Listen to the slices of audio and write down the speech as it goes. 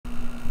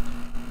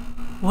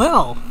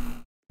Well,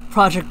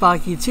 Project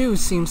Baki 2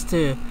 seems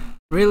to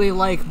really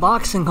like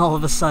boxing all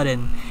of a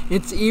sudden.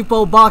 It's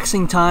Ippo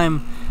Boxing time.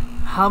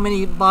 How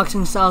many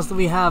boxing styles do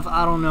we have?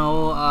 I don't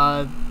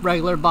know.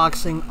 Regular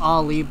boxing,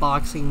 Ollie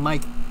boxing,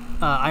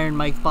 Iron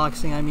Mike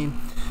boxing,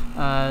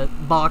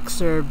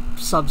 boxer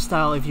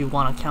sub-style if you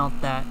want to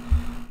count that.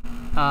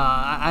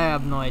 I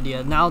have no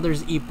idea. Now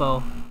there's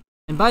Ippo.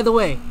 And by the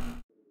way,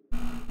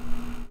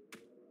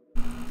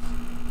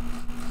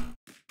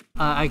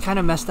 I kind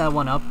of messed that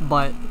one up,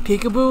 but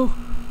Peekaboo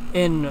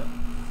in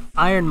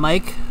Iron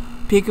Mike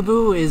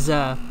Peekaboo is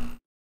an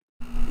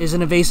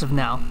evasive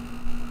now.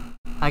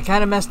 I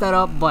kind of messed that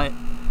up, but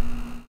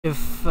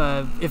if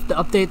the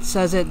update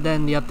says it,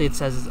 then the update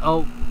says it.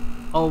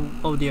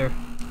 Oh dear.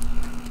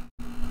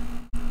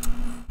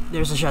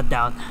 There's a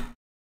shutdown.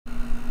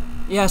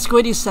 Yeah,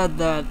 Squiddy said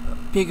that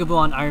Peekaboo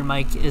on Iron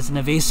Mike is an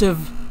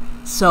evasive.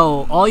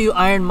 So all you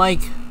Iron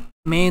Mike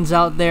mains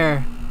out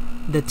there,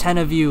 the 10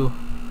 of you,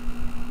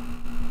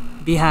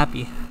 be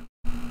happy.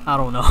 I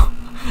don't know.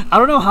 I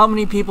don't know how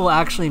many people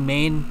actually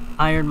main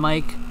Iron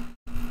Mike.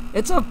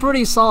 It's a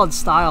pretty solid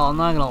style, I'm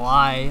not gonna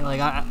lie.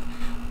 Like,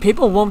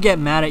 people won't get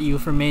mad at you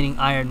for maining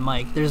Iron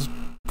Mike. There's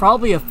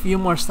probably a few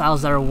more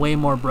styles that are way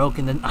more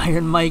broken than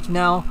Iron Mike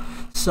now,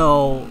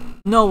 so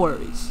no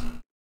worries.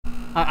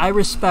 I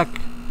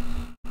respect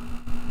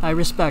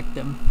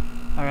them,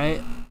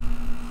 alright?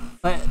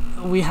 But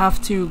we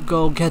have to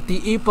go get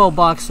the Ippo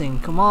Boxing.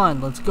 Come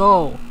on, let's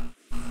go.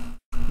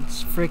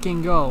 Let's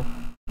freaking go.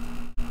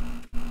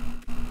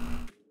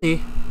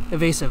 See?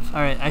 Evasive.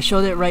 Alright, I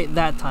showed it right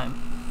that time.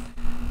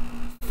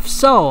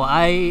 So,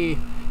 I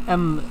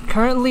am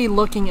currently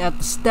looking at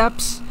the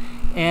steps,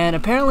 and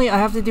apparently I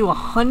have to do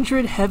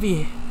 100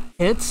 heavy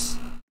hits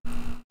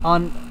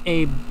on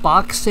a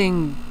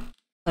boxing,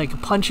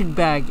 like, punching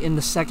bag in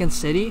the second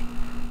city.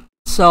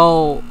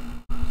 So,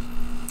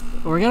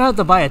 we're gonna have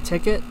to buy a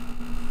ticket,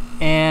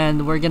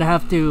 and we're gonna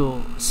have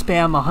to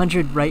spam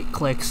 100 right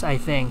clicks, I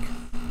think.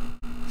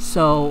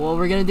 So, what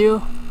we're gonna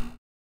do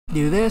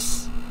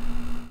this.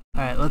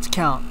 Alright, let's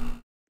count.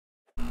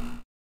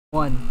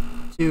 1,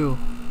 2,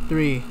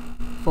 3,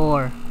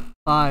 4,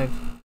 5,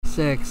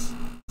 6,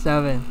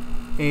 7,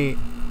 8,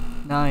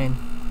 9,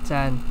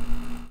 10.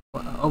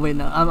 Oh wait,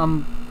 no,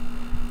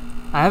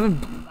 I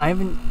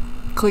haven't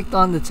clicked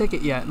on the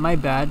ticket yet. My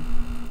bad.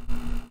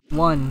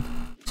 1,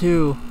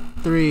 2,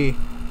 3,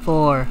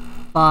 4,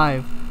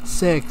 5,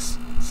 6,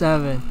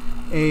 7,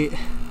 8,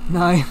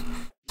 9,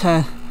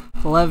 10,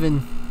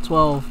 11,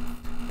 12,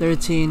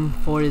 13,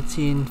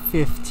 14,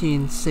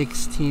 15,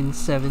 16,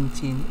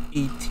 17,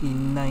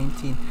 18,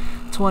 19,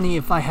 20.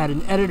 If I had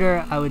an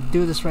editor, I would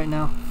do this right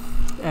now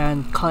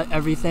and cut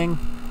everything,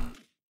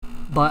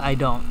 but I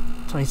don't.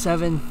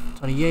 27,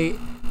 28,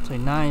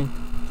 29,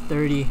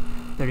 30,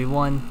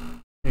 31,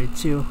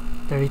 32,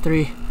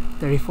 33,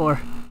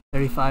 34,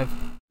 35,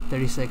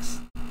 36.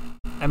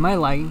 Am I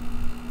lagging?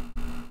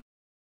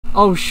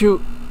 Oh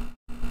shoot!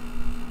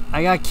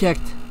 I got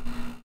kicked.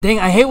 Dang,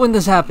 I hate when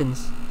this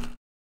happens.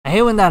 I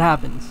hate when that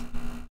happens.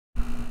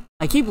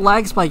 I keep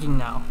lag spiking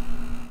now.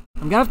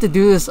 I'm gonna have to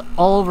do this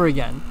all over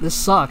again. This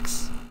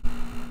sucks.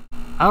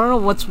 I don't know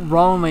what's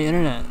wrong with my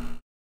internet.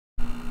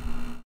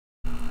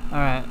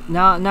 Alright,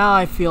 now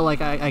I feel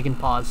like I can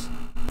pause.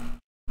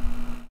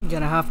 I'm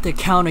gonna have to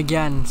count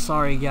again.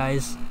 Sorry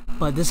guys.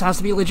 But this has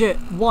to be legit.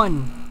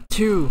 1,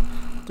 2,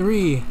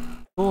 3,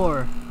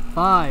 4,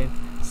 5,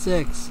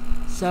 6,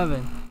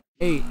 7,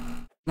 8,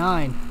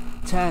 9,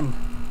 10.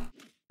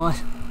 1,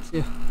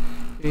 2,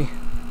 3,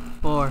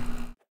 4,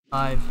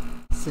 5,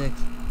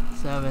 6,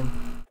 7,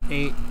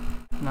 8,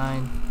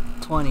 9,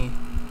 20.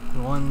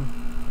 1,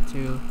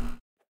 2,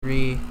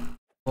 3,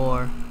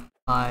 4,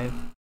 5,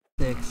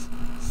 6,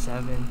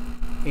 7,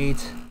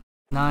 8,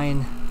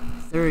 9,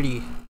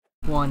 30.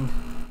 1,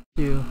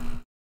 2,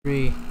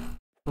 3,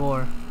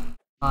 4,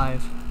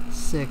 5,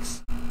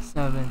 6,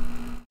 7,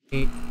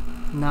 8,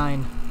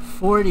 9,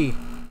 40.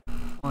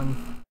 1,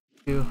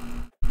 2,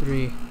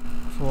 3,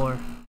 4,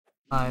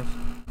 5,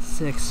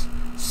 6,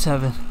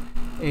 7,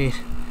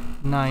 8,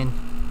 9,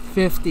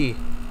 50.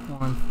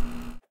 1,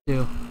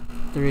 2,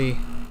 3,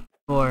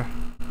 4,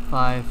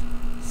 5,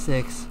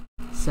 6,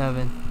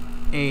 7,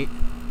 8,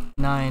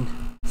 9,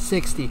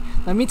 60.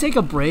 Let me take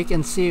a break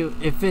and see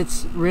if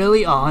it's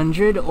really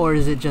 100 or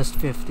is it just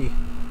 50.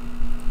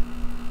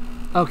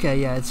 Okay,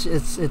 yeah,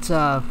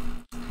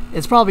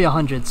 it's probably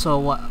 100. So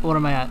what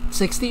am I at?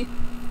 60?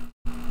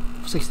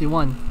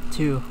 61,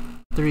 2,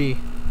 3,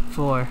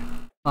 4,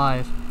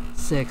 5,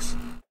 6,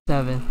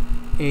 7,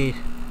 8,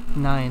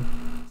 9,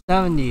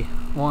 70.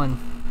 1,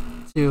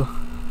 2,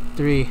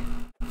 3,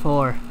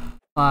 4,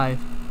 5,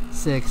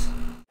 6,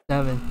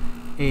 7,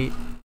 8,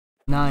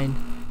 9,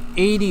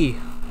 80.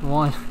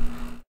 1,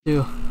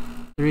 2,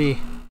 3,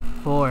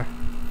 4,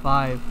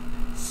 5,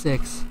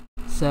 6,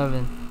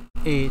 7,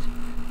 8,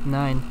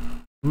 9,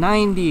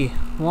 90.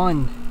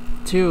 1,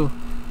 2,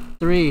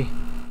 3,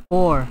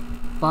 4,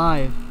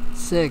 5,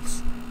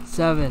 6,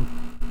 7,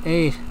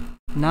 8,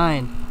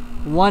 9,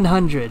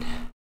 100.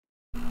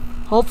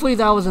 Hopefully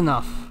that was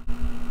enough.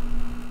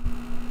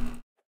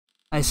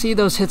 I see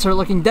those hits are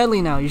looking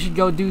deadly now. You should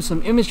go do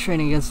some image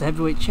training against the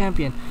heavyweight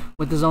champion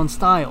with his own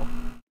style.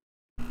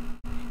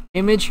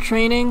 Image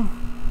training?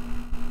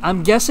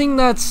 I'm guessing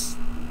that's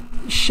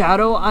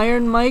Shadow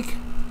Iron Mike.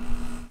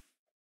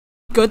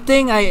 Good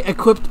thing I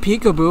equipped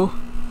Peekaboo.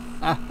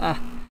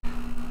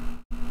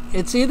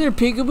 It's either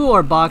Peekaboo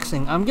or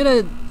boxing. I'm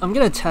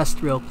gonna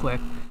test real quick.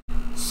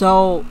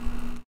 So,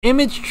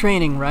 image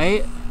training,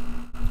 right?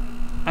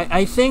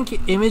 I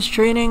think image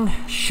training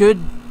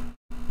should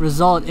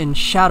result in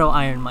Shadow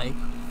Iron Mike.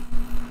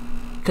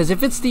 Because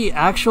if it's the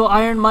actual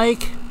Iron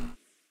Mike,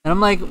 and I'm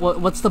like,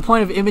 what's the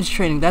point of image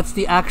training? That's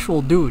the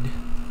actual dude.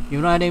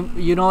 You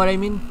know what I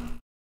mean?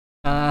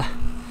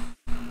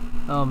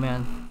 Oh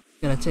man,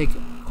 it's gonna take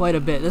quite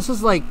a bit. This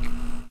is like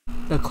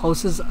the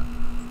closest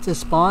to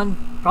spawn.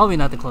 Probably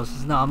not the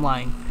closest. No, I'm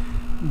lying.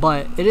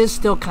 But it is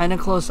still kind of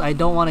close. I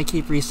don't want to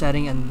keep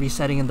resetting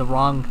in the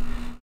wrong.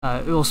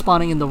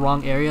 Spawning in the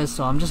wrong areas.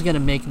 So I'm just gonna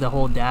make the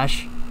whole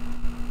dash.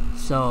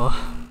 So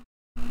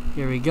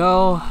here we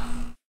go.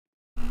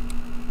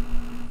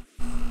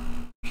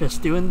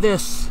 Just doing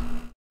this.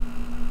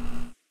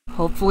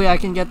 Hopefully I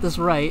can get this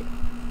right.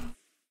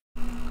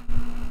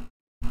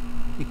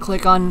 You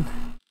click on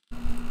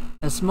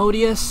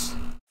Asmodeus,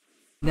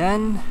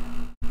 then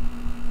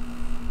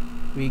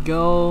we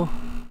go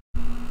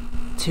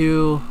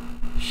to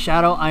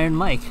Shadow Iron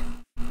Mike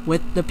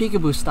with the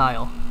Peekaboo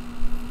style.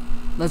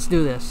 Let's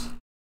do this.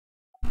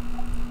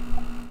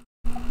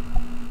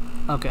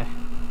 Okay.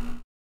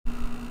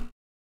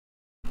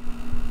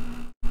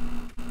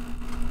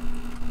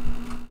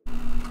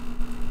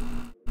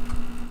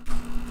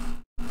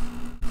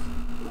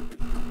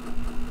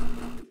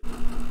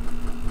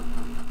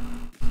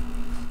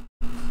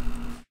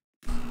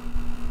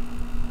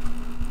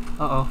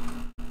 Uh-oh.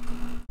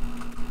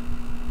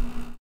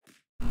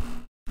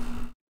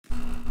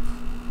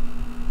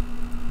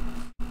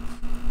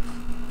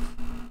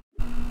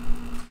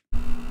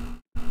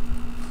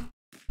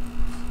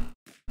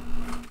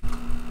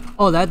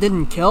 Oh, that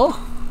didn't kill?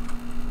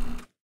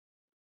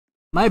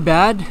 My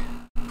bad.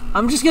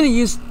 I'm just gonna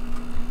use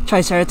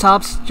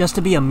Triceratops just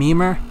to be a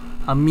memer,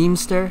 a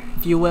memester,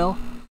 if you will.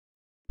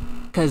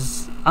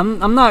 Cause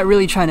I'm not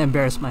really trying to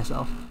embarrass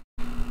myself.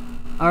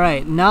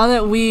 Alright, now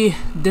that we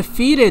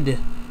defeated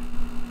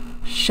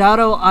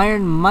Shadow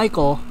Iron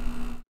Michael,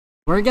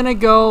 we're gonna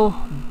go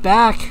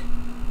back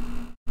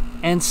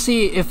and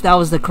see if that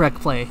was the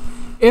correct play.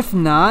 If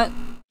not,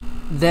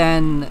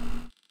 then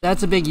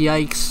that's a big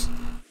yikes.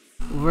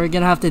 We're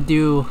gonna have to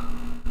do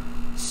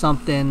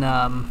something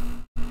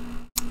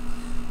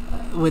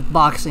with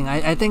boxing.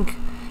 I think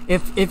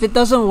if it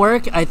doesn't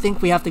work, I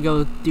think we have to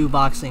go do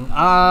boxing.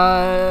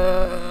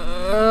 I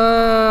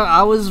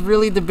was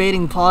really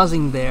debating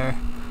pausing there,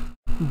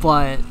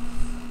 but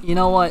you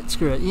know what?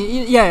 Screw it.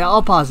 Yeah,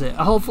 I'll pause it.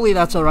 Hopefully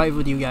that's alright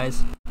with you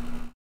guys.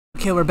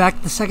 Okay, we're back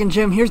at the second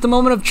gym. Here's the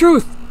moment of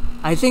truth.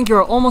 I think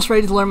you're almost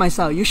ready to learn my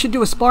style. You should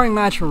do a sparring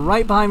match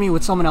right behind me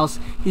with someone else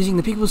using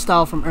the Peekaboo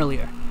style from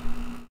earlier.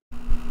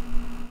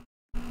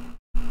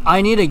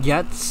 I need to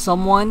get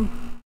someone.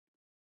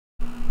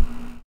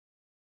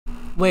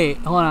 Wait,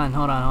 hold on.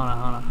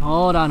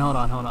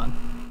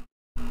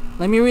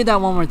 Let me read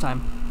that one more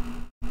time.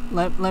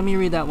 Let me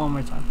read that one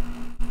more time.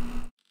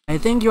 I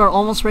think you are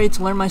almost ready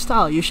to learn my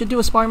style. You should do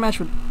a sparring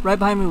match right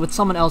behind me with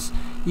someone else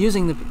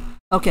using the...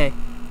 Okay.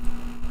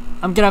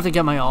 I'm gonna have to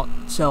get my ult,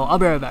 so I'll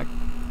be right back.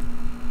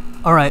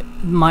 Alright,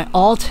 my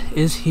ult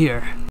is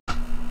here.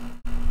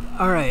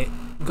 Alright,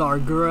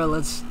 Gargura,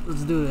 let's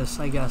do this,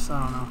 I guess.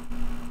 I don't know.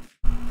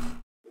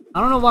 I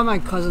don't know why my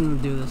cousin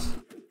would do this.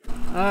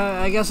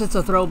 I guess it's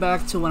a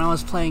throwback to when I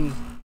was playing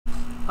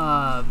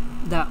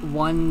that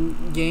one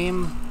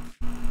game.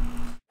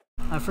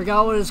 I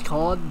forgot what it's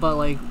called, but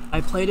like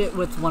I played it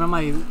with one of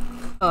my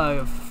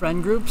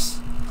friend groups,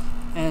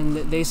 and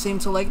they seem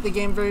to like the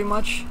game very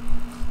much.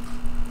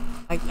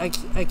 I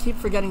keep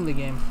forgetting the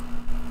game,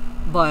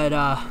 but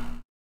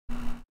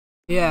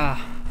yeah.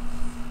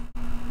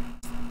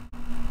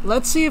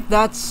 Let's see if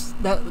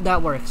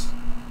that works.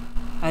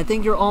 I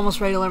think you're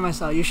almost ready to learn my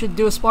style. You should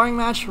do a sparring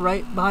match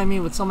right behind me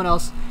with someone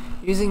else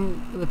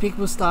using the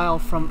Peekaboo style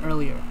from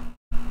earlier.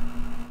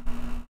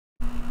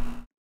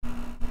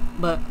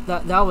 But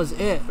that was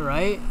it,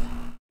 right?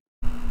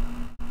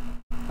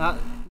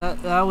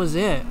 That was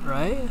it,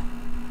 right?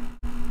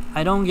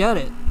 I don't get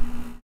it.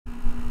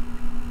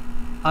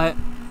 Huh?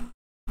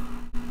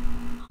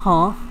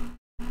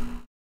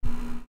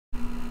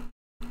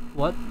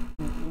 What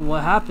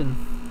happened?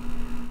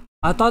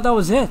 I thought that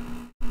was it.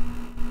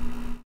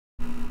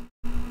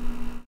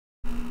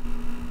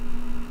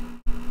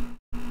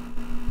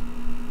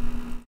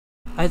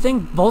 I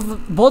think both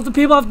the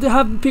people have to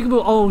have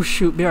Peekaboo. Oh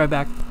shoot, be right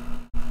back.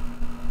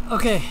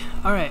 Okay,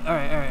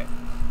 alright.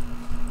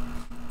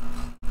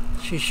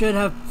 She should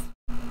have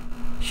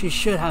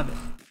it.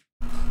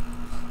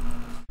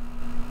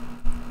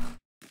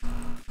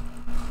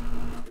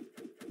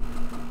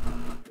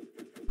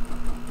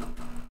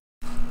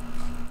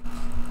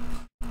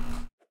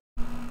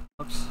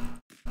 Oops.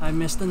 I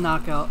missed the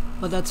knockout,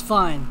 but that's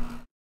fine.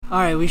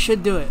 Alright, we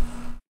should do it.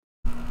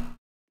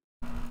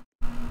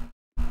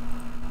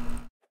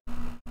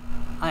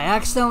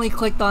 accidentally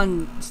clicked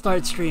on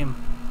start stream.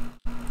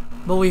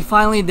 But we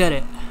finally did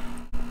it.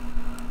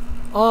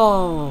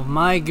 Oh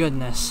my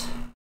goodness.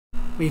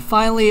 We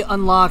finally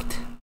unlocked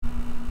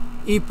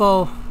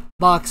Ippo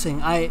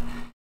Boxing.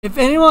 If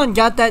anyone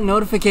got that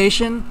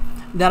notification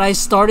that I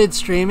started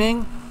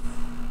streaming,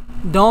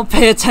 don't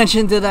pay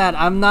attention to that.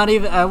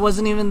 I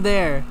wasn't even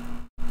there.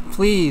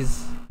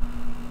 Please.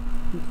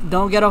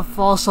 Don't get a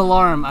false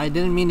alarm. I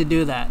didn't mean to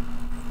do that.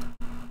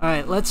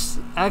 Alright, let's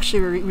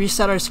actually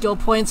reset our skill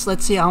points.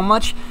 Let's see how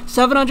much.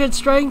 700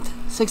 strength,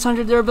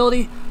 600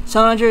 durability,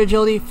 700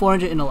 agility,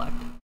 400 intellect.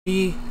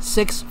 Be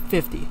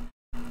 650.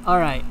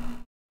 Alright.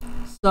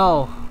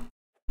 So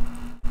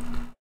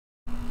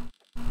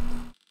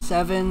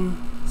 7,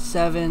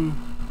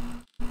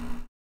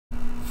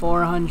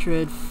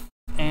 400,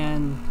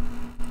 and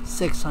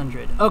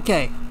 600.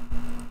 Okay.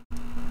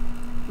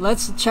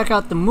 Let's check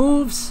out the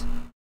moves.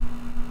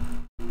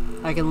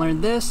 I can learn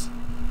this.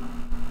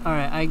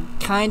 Alright, I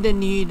kinda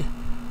need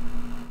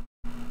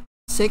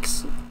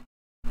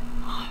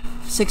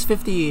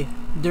 650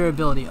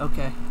 durability.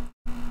 Okay.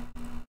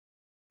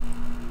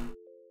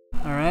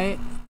 Alright.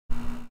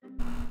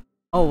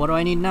 Oh, what do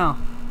I need now?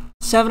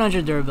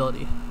 700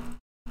 durability.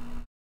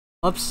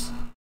 Whoops.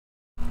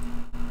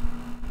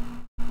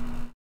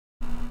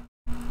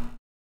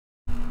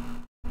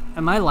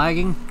 Am I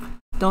lagging?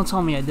 Don't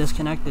tell me I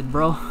disconnected,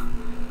 bro.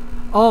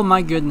 Oh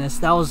my goodness,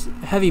 that was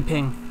heavy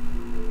ping.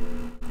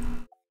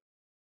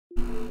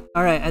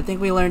 Alright, I think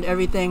we learned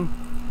everything.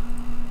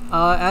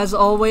 As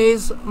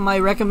always, my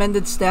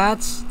recommended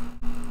stats,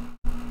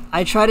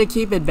 I try to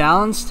keep it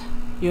balanced.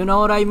 You know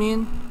what I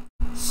mean?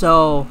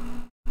 So,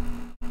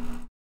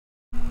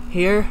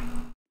 here,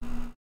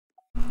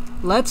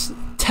 let's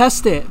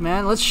test it,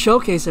 man. Let's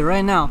showcase it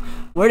right now.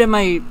 Where did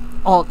my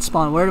alt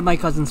spawn? Where did my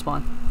cousin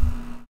spawn?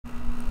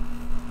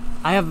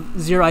 I have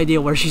zero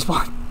idea where she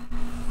spawned.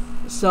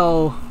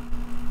 So,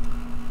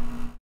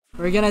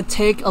 we're gonna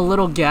take a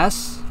little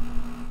guess.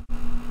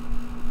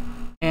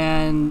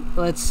 And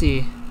let's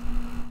see.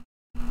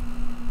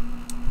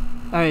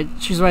 Alright,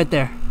 she's right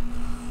there.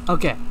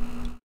 Okay.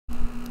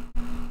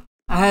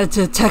 I had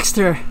to text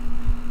her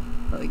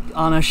like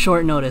on a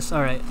short notice.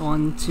 Alright,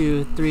 1,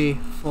 2, 3,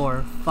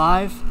 4,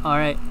 5.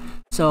 Alright,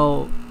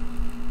 so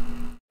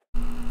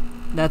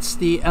that's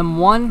the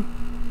M1.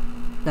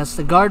 That's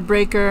the guard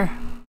breaker.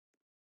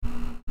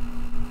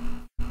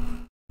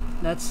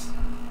 That's...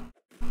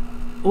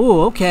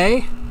 Ooh,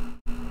 okay.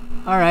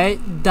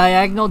 Alright,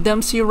 diagonal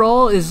Dempsey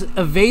roll is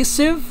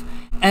evasive,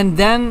 and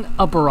then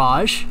a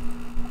barrage.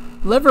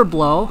 Liver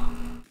blow.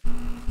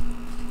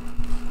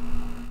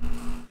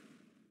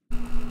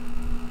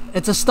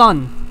 It's a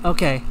stun.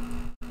 Okay.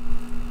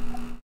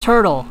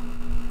 Turtle.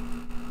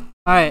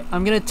 Alright,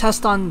 I'm gonna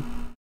test on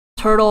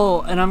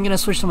Turtle, and I'm gonna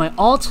switch to my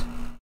alt.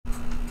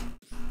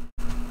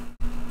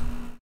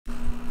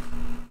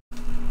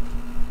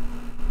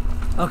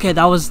 Okay,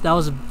 that was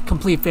a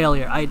complete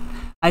failure. I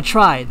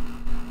tried.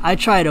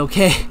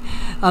 Okay.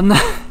 I'm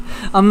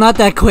not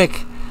that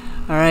quick.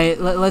 All right,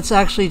 let's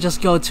actually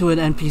just go to an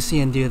NPC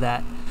and do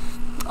that.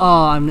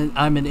 Oh,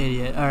 I'm an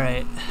idiot. All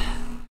right.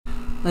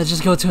 Let's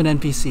just go to an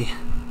NPC.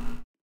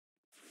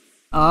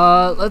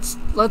 Let's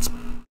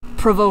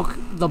provoke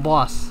the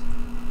boss.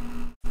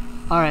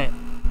 All right.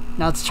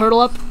 Now it's turtle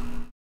up.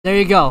 There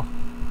you go.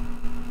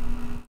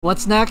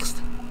 What's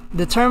next?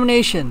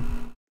 Determination.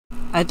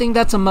 I think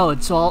that's a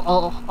mode, so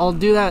I'll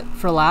do that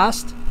for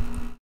last.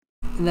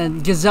 And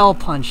then Gazelle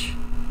Punch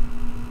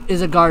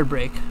is a guard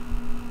break.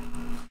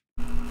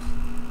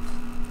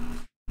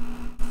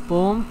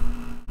 Boom.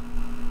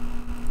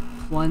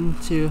 1,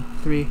 2,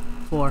 3,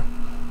 4.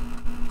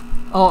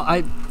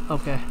 Oh,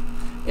 okay.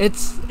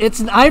 It's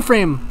an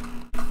iframe.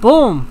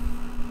 Boom.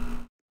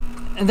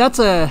 And that's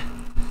a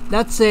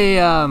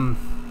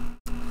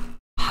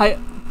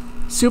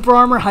super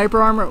armor,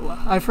 hyper armor.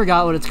 I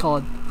forgot what it's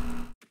called.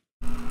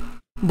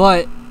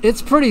 But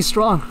it's pretty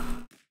strong.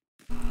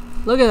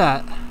 Look at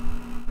that.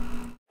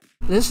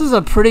 This is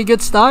a pretty good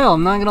style,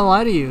 I'm not gonna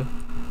lie to you.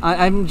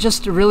 I'm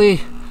just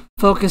really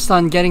focused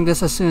on getting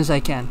this as soon as I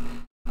can.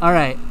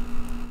 Alright.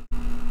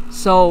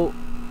 So,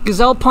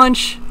 Gazelle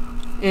Punch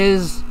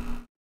is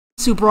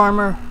super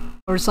armor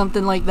or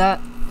something like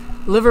that.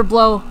 Liver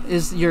Blow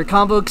is your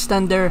combo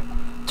extender.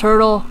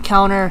 Turtle,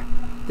 counter.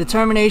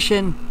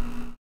 Determination.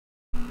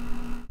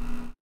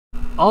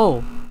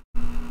 Oh.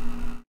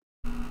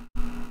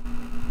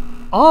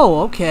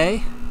 Oh,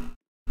 okay.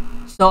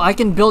 So I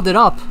can build it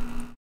up.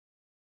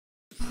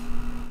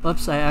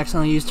 Whoops, I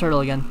accidentally used turtle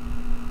again.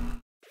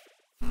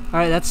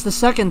 Alright, that's the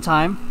second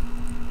time.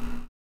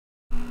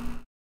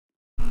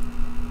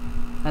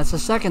 That's the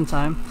second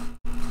time.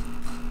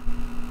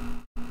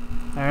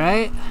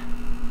 Alright.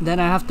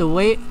 Then I have to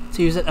wait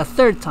to use it a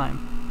third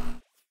time.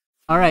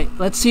 Alright,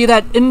 let's see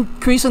that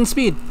increase in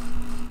speed.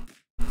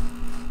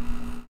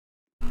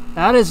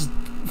 That is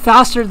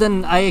faster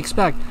than I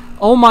expect.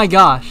 Oh my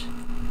gosh.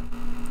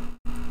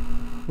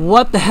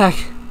 What the heck?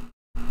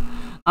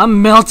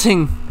 I'm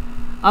melting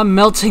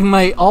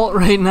my alt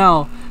right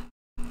now.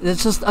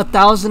 It's just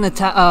 1,000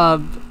 attack.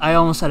 I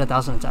almost said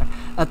 1,000 attack.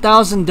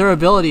 1,000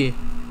 durability.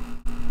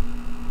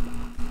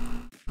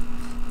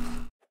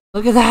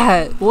 Look at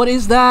that. What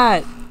is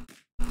that?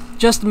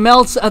 Just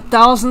melts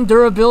 1,000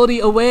 durability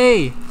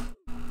away.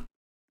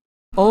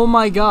 Oh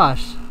my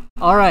gosh.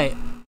 Alright.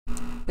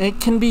 It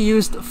can be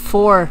used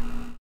 4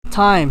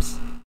 times.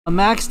 A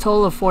max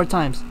total of 4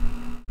 times.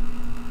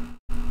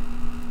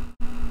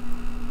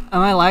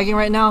 Am I lagging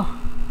right now?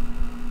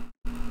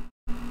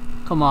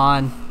 Come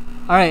on.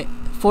 Alright,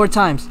 4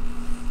 times.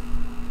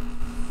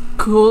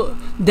 Cool.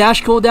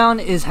 Dash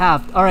cooldown is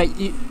halved. Alright,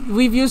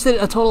 we've used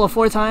it a total of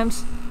 4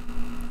 times.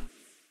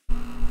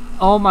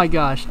 Oh my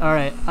gosh.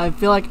 Alright, I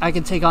feel like I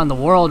can take on the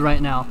world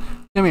right now.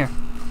 Come here.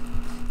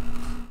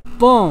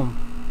 Boom.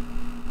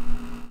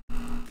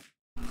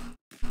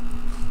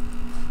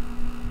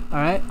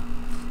 Alright.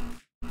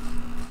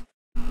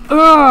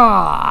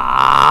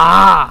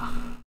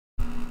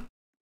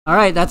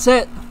 Alright, that's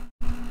it.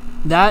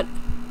 That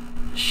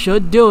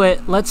should do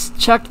it. Let's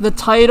check the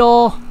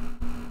title.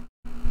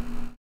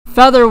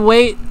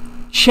 Featherweight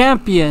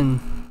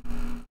champion.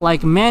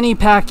 Like Manny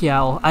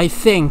Pacquiao, I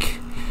think.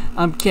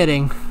 I'm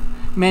kidding.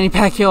 Manny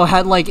Pacquiao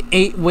had like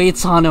 8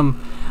 weights on him.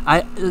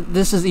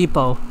 This is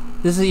Ippo.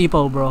 This is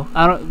Ippo, bro.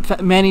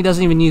 Manny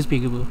doesn't even use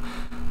Peekaboo.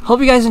 Hope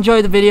you guys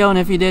enjoyed the video, and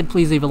if you did,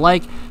 please leave a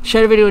like.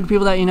 Share the video with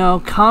people that you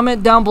know.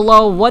 Comment down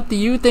below, what do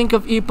you think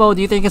of Ippo?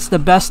 Do you think it's the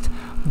best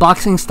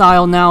boxing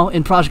style now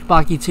in Project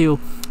Baki 2?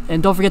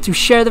 And don't forget to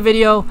share the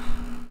video.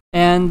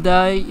 And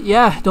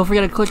yeah, don't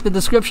forget to click the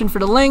description for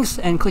the links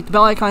and click the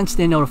bell icon to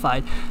stay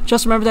notified.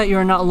 Just remember that you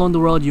are not alone in the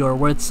world. You are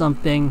worth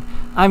something.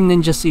 I'm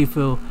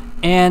Ninjasifu,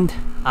 and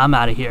I'm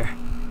out of here.